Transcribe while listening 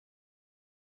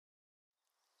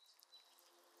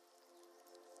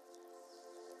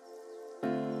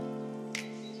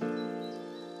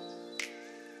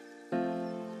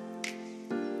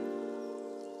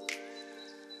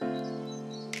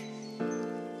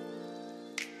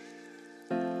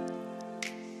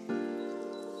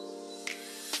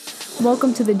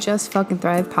Welcome to the Just Fucking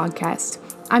Thrive podcast.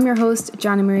 I'm your host,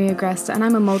 Johnny Maria Agresta, and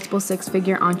I'm a multiple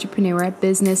six-figure entrepreneur,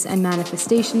 business, and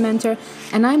manifestation mentor,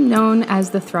 and I'm known as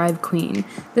the Thrive Queen.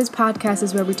 This podcast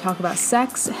is where we talk about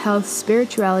sex, health,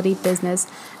 spirituality, business,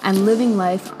 and living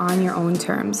life on your own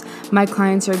terms. My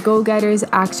clients are go-getters,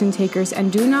 action takers,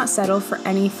 and do not settle for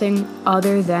anything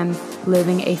other than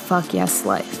living a fuck yes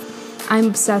life. I'm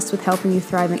obsessed with helping you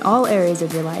thrive in all areas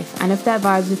of your life, and if that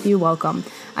vibes with you, welcome.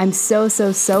 I'm so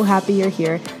happy you're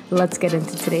here. Let's get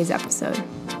into today's episode.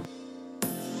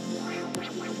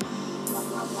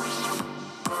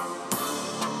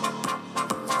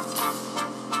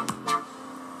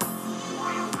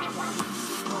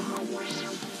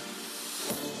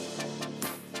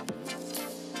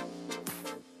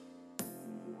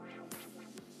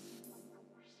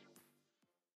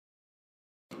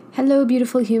 Hello,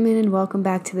 beautiful human, and welcome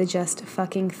back to the Just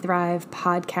Fucking Thrive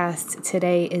podcast.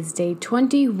 Today is day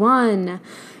 21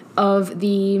 of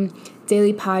the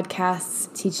daily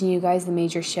podcasts teaching you guys the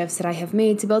major shifts that I have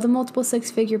made to build a multiple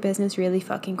six-figure business really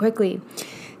fucking quickly.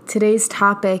 Today's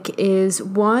topic is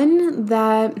one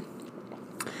that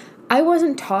I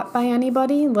wasn't taught by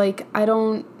anybody. I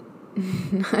don't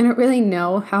really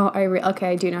know how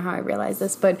I do know how I realized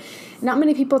this, but not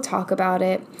many people talk about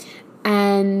it,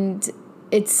 and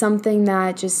it's something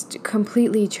that just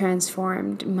completely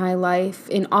transformed my life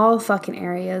in all fucking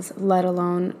areas, let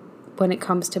alone when it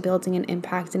comes to building an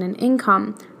impact and an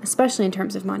income, especially in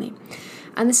terms of money.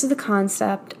 And this is the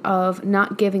concept of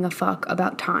not giving a fuck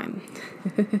about time.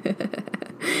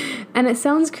 And it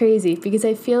sounds crazy because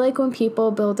I feel like when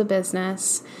people build a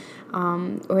business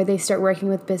or they start working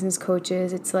with business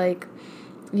coaches, it's like,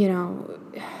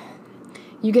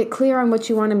 you get clear on what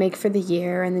you want to make for the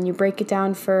year, and then you break it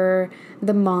down for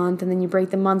the month, and then you break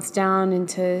the months down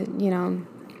into,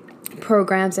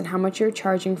 programs and how much you're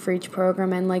charging for each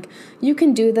program. And you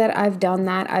can do that. I've done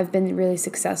that. I've been really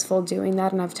successful doing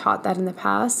that, and I've taught that in the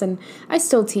past. And I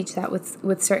still teach that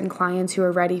with certain clients who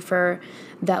are ready for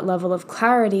that level of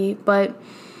clarity. But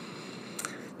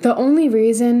the only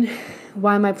reason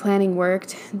why my planning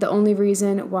worked, the only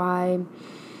reason why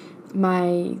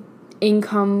my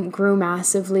income grew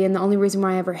massively, and the only reason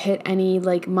why I ever hit any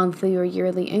monthly or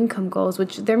yearly income goals,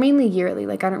 which they're mainly yearly,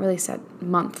 I don't really set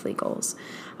monthly goals,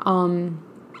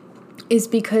 is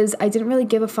because I didn't really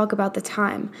give a fuck about the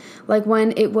time.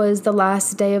 When it was the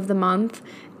last day of the month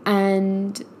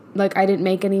and I didn't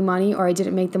make any money, or I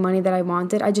didn't make the money that I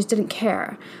wanted, I just didn't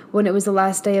care. When it was the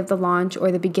last day of the launch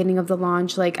or the beginning of the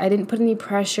launch, I didn't put any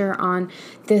pressure on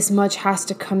this much has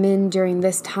to come in during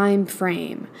this time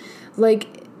frame.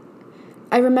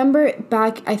 I remember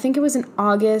back, I think it was in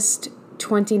August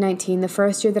 2019, the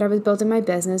first year that I was building my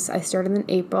business. I started in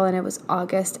April and it was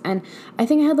August, and I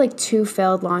think I had 2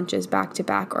 failed launches back to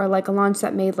back, or a launch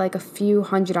that made a few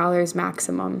 $100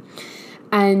 maximum.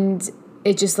 And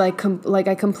it just I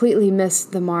completely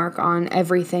missed the mark on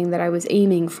everything that I was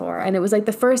aiming for. And it was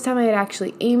the first time I had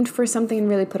actually aimed for something and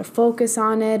really put a focus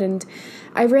on it. And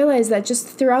I realized that just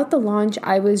throughout the launch,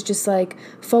 I was just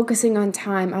focusing on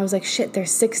time. I was shit, there's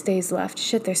 6 days left.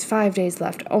 Shit, there's 5 days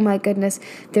left. Oh my goodness,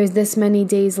 there's this many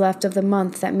days left of the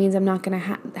month. That means I'm not going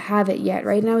to have it yet,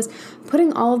 right? And I was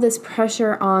putting all of this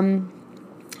pressure on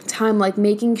time,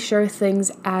 making sure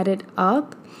things added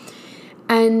up.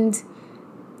 And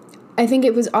I think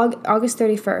it was August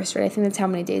 31st, right? I think that's how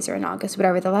many days are in August,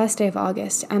 whatever, the last day of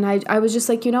August. And I was just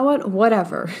you know what?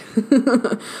 Whatever.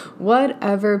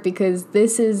 Whatever, because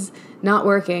this is not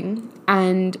working,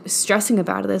 and stressing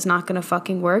about it is not going to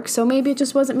fucking work. So maybe it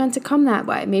just wasn't meant to come that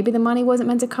way. Maybe the money wasn't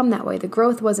meant to come that way. The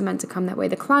growth wasn't meant to come that way.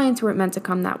 The clients weren't meant to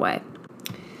come that way.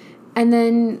 And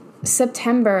then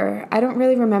September, I don't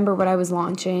really remember what I was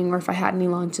launching or if I had any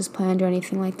launches planned or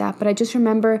anything like that, but I just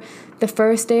remember the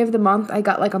first day of the month, I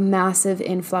got a massive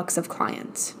influx of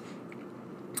clients.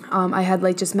 I had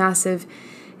just massive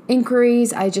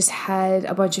inquiries. I just had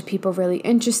a bunch of people really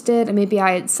interested, and maybe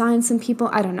I had signed some people.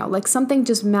 I don't know, something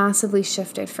just massively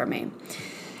shifted for me.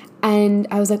 And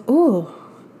I was oh,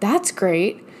 that's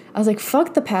great. I was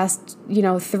fuck the past,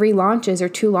 3 launches or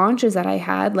 2 launches that I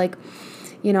had.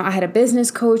 I had a business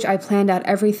coach. I planned out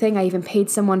everything. I even paid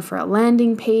someone for a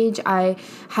landing page. I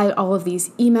had all of these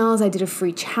emails. I did a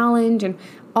free challenge and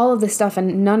all of this stuff,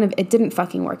 and none of it didn't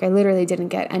fucking work. I literally didn't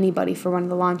get anybody for one of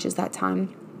the launches that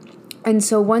time. And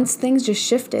so once things just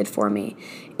shifted for me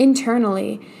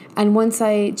internally, and once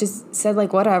I just said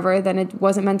whatever, then it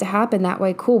wasn't meant to happen that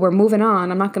way. Cool, we're moving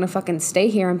on. I'm not going to fucking stay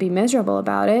here and be miserable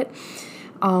about it.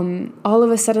 all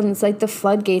of a sudden it's like the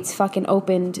floodgates fucking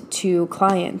opened to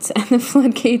clients, and the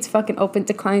floodgates fucking opened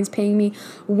to clients paying me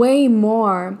way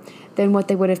more than what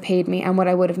they would have paid me and what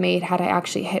I would have made had I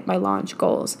actually hit my launch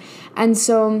goals. And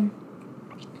so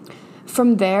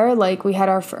from there, like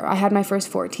I had my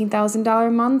first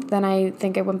 $14,000 month. Then I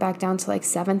think I went back down to like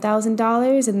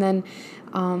 $7,000, and then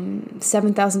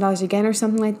 $7,000 again or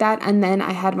something like that. And then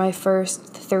I had my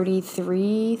first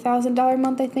 $33,000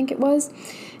 month, I think it was.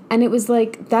 And it was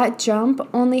like that jump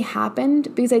only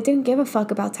happened because I didn't give a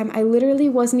fuck about time. I literally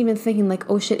wasn't even thinking like,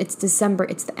 oh shit, it's December,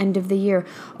 it's the end of the year.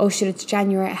 Oh shit, it's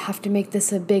January, I have to make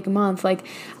this a big month. Like,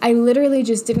 I literally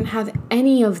just didn't have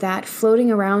any of that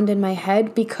floating around in my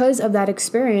head because of that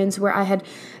experience where I had,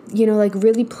 like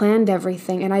really planned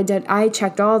everything. And I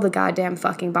checked all the goddamn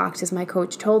fucking boxes my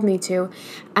coach told me to.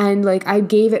 And like, I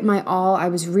gave it my all. I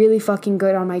was really fucking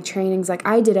good on my trainings. Like,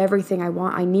 I did everything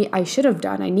I should have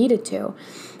done. I needed to.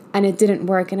 And it didn't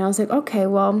work. And I was like, okay,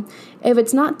 well, if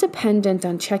it's not dependent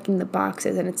on checking the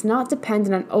boxes and it's not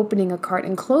dependent on opening a cart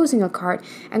and closing a cart,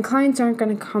 and clients aren't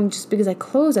going to come just because I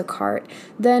close a cart,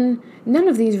 then none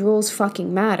of these rules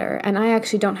fucking matter. And I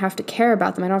actually don't have to care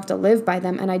about them. I don't have to live by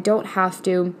them. And I don't have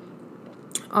to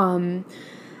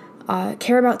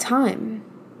care about time,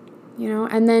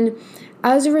 And then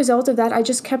as a result of that, I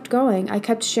just kept going. I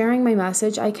kept sharing my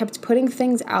message. I kept putting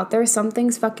things out there. Some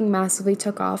things fucking massively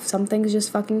took off. Some things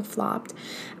just fucking flopped.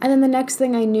 And then the next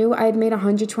thing I knew, I had made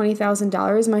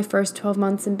 $120,000 my first 12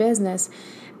 months in business.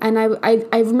 And I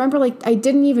remember, like, I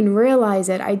didn't even realize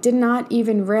it. I did not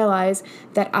even realize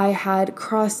that I had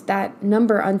crossed that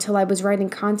number until I was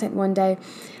writing content one day.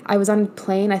 I was on a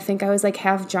plane. I think I was like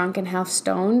half drunk and half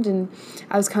stoned, and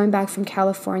I was coming back from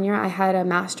California. I had a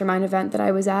mastermind event that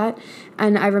I was at,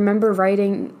 and I remember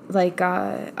writing like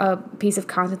a piece of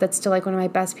content that's still like one of my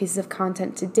best pieces of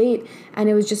content to date, and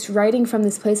it was just writing from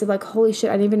this place of like, holy shit,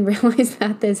 I didn't even realize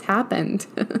that this happened.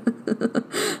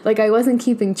 Like, I wasn't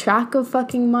keeping track of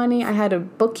fucking money. I had a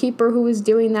bookkeeper who was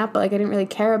doing that, but like I didn't really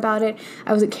care about it.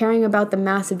 I wasn't caring about the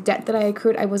massive debt that I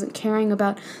accrued. I wasn't caring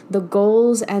about the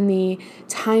goals and the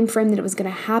time frame that it was going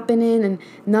to happen in, and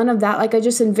none of that. Like, I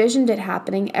just envisioned it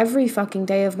happening every fucking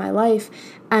day of my life,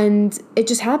 and it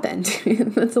just happened.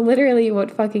 That's literally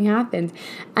what fucking happened.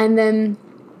 And then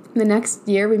the next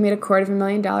year we made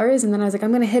 $250,000, and then I was like,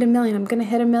 I'm going to hit 1 million. I'm going to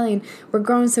hit 1 million. We're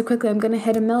growing so quickly. I'm going to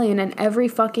hit 1 million. And every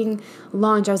fucking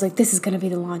launch, I was like, this is going to be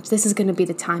the launch. This is going to be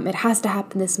the time. It has to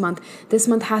happen this month. This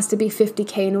month has to be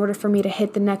 50K in order for me to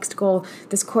hit the next goal.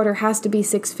 This quarter has to be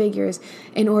 6 figures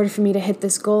in order for me to hit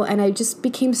this goal. And I just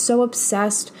became so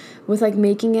obsessed with like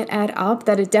making it add up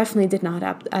that it definitely did not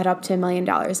add up to $1 million,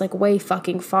 like way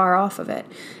fucking far off of it.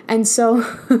 And so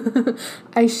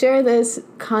I share this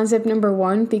concept number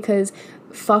one because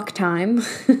fuck time.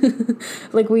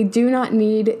 Like, we do not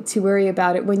need to worry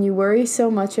about it. When you worry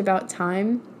so much about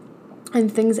time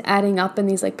and things adding up in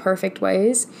these like perfect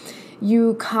ways,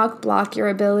 you cock block your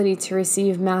ability to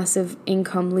receive massive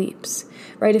income leaps,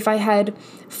 right? If I had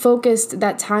focused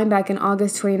that time back in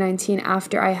August 2019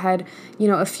 after I had,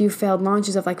 a few failed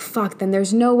launches of like, fuck, then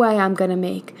there's no way I'm going to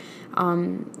make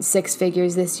 6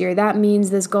 figures this year. That means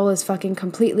this goal is fucking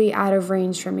completely out of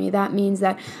range for me. That means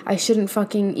that I shouldn't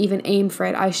fucking even aim for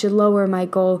it. I should lower my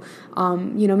goal.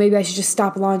 Maybe I should just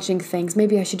stop launching things.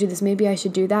 Maybe I should do this. Maybe I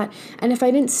should do that. And if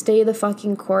I didn't stay the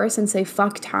fucking course and say,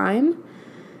 fuck time,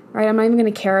 right? I'm not even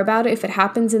going to care about it. If it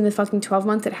happens in the fucking 12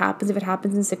 months, it happens. If it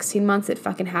happens in 16 months, it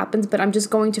fucking happens. But I'm just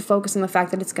going to focus on the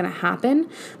fact that it's going to happen.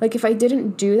 Like, if I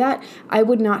didn't do that, I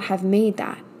would not have made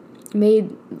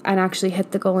and actually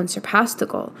hit the goal and surpassed the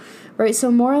goal, right? So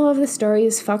moral of the story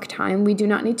is fuck time. We do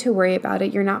not need to worry about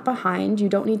it. You're not behind. You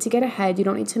don't need to get ahead. You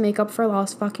don't need to make up for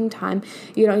lost fucking time.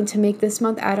 You don't need to make this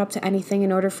month add up to anything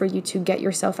in order for you to get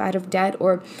yourself out of debt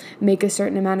or make a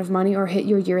certain amount of money or hit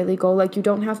your yearly goal. Like, you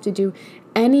don't have to do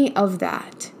any of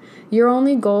that. Your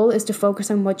only goal is to focus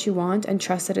on what you want and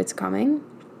trust that it's coming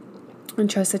and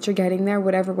trust that you're getting there,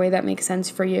 whatever way that makes sense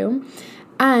for you.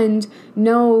 And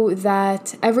know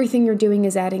that everything you're doing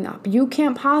is adding up. You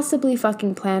can't possibly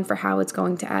fucking plan for how it's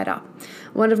going to add up.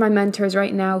 One of my mentors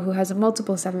right now, who has a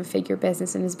multiple 7-figure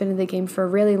business and has been in the game for a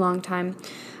really long time,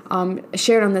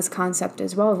 shared on this concept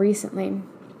as well recently.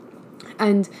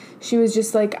 And she was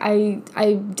just like, I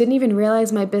didn't even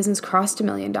realize my business crossed $1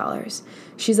 million.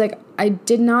 She's like, I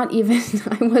did not even,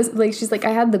 she's like, I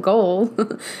had the goal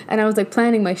and I was like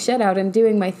planning my shit out and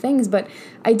doing my things, but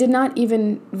I did not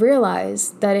even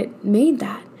realize that it made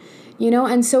that,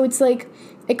 And so it's like,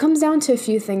 it comes down to a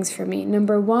few things for me.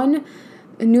 Number one,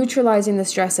 neutralizing the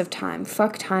stress of time.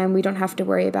 Fuck time. We don't have to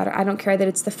worry about it. I don't care that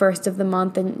it's the first of the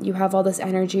month and you have all this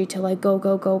energy to like go.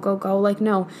 Like,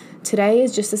 no, today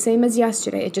is just the same as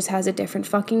yesterday. It just has a different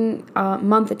fucking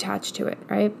month attached to it,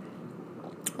 right?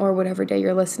 Or whatever day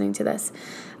you're listening to this.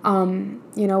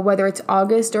 Whether it's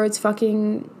August or it's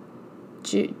fucking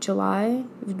July?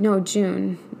 No,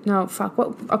 June. No, fuck.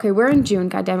 What? Okay, we're in June,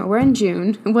 goddammit. We're in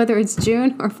June. Whether it's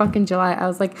June or fucking July. I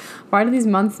was like, why do these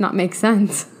months not make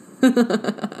sense?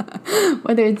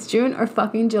 Whether it's June or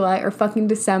fucking July or fucking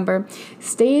December,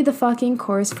 stay the fucking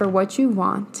course for what you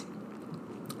want.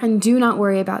 And do not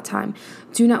worry about time.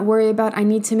 Do not worry about, I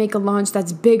need to make a launch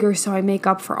that's bigger so I make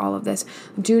up for all of this.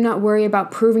 Do not worry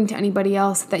about proving to anybody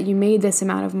else that you made this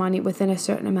amount of money within a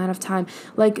certain amount of time.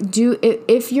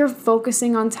 If you're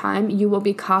focusing on time, you will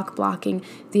be cock blocking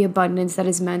the abundance that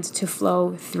is meant to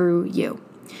flow through you.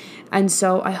 And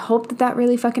so I hope that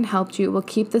really fucking helped you. We'll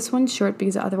keep this one short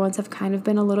because the other ones have kind of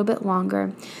been a little bit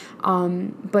longer.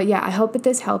 But yeah, I hope that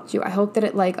this helped you. I hope that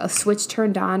it like a switch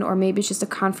turned on, or maybe it's just a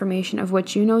confirmation of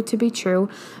what you know to be true.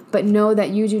 But know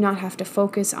that you do not have to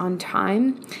focus on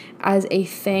time as a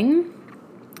thing.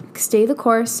 Stay the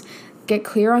course. Get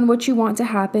clear on what you want to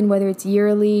happen, whether it's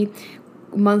yearly,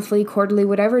 monthly, quarterly,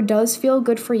 whatever does feel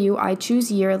good for you. I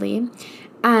choose yearly.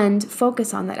 And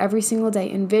focus on that every single day.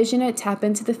 Envision it, tap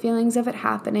into the feelings of it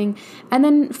happening, and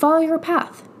then follow your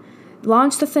path.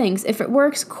 Launch the things. If it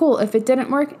works, cool. If it didn't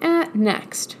work,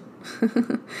 next.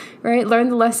 Right? Learn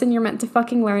the lesson you're meant to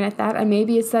fucking learn at that, and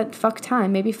maybe it's that fuck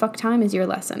time. Maybe fuck time is your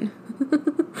lesson.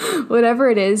 Whatever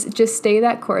it is, just stay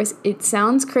that course. It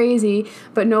sounds crazy,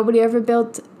 but nobody ever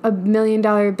built a $1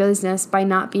 million business by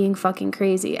not being fucking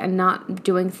crazy and not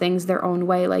doing things their own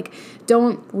way. Like,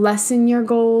 don't lessen your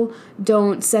goal.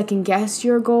 Don't second guess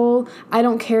your goal. I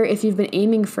don't care if you've been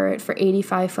aiming for it for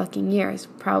 85 fucking years.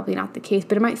 Probably not the case,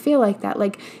 but it might feel like that.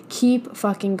 Like, keep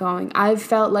fucking going. I've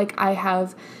felt like I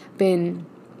have been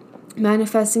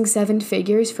manifesting 7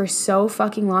 figures for so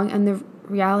fucking long, and the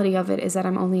reality of it is that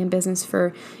I'm only in business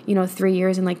for 3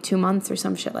 years and like 2 months or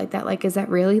some shit like that. Like, is that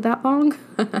really that long?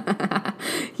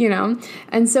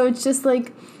 And so it's just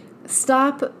like,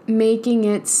 stop making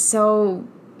it so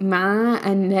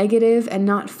and negative and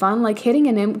not fun. Like, hitting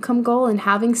an income goal and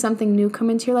having something new come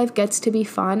into your life gets to be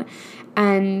fun,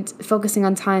 and focusing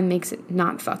on time makes it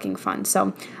not fucking fun.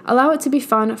 So allow it to be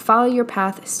fun, follow your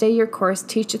path, stay your course,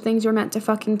 teach the things you're meant to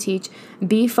fucking teach,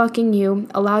 be fucking you,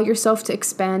 allow yourself to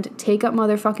expand, take up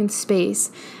motherfucking space,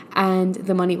 and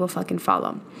the money will fucking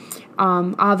follow.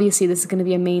 Obviously, this is going to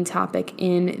be a main topic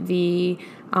in the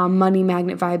Money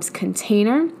Magnet Vibes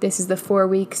container. This is the 4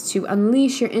 weeks to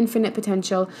unleash your infinite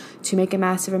potential to make a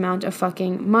massive amount of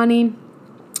fucking money.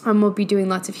 We'll be doing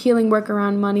lots of healing work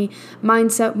around money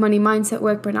mindset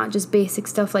work, but not just basic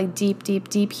stuff like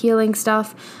deep healing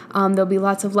stuff. There'll be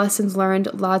lots of lessons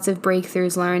learned, lots of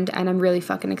breakthroughs learned, and I'm really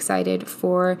fucking excited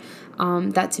for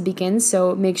that to begin.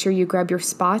 So make sure you grab your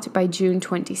spot by June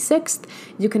 26th.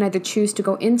 You can either choose to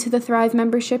go into the Thrive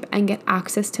membership and get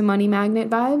access to Money Magnet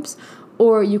Vibes,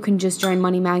 or you can just join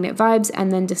Money Magnet Vibes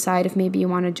and then decide if maybe you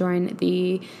want to join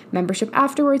the membership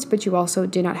afterwards, but you also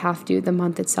do not have to. The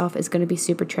month itself is going to be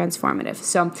super transformative.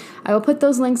 So I will put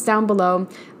those links down below.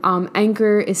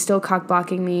 Anchor is still cock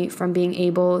blocking me from being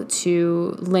able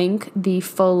to link the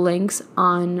full links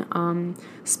on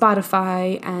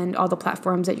Spotify and all the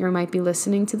platforms that you might be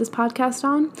listening to this podcast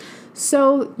on.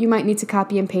 So you might need to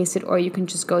copy and paste it, or you can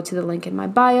just go to the link in my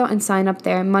bio and sign up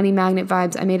there. Money Magnet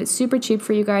Vibes. I made it super cheap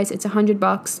for you guys. It's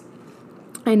 $100.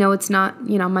 I know it's not,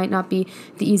 might not be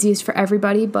the easiest for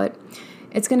everybody, but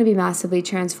it's going to be massively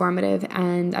transformative,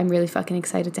 and I'm really fucking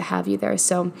excited to have you there.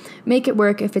 So make it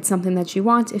work if it's something that you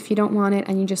want. If you don't want it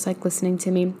and you just like listening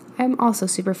to me, I'm also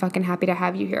super fucking happy to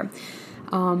have you here.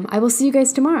 I will see you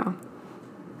guys tomorrow.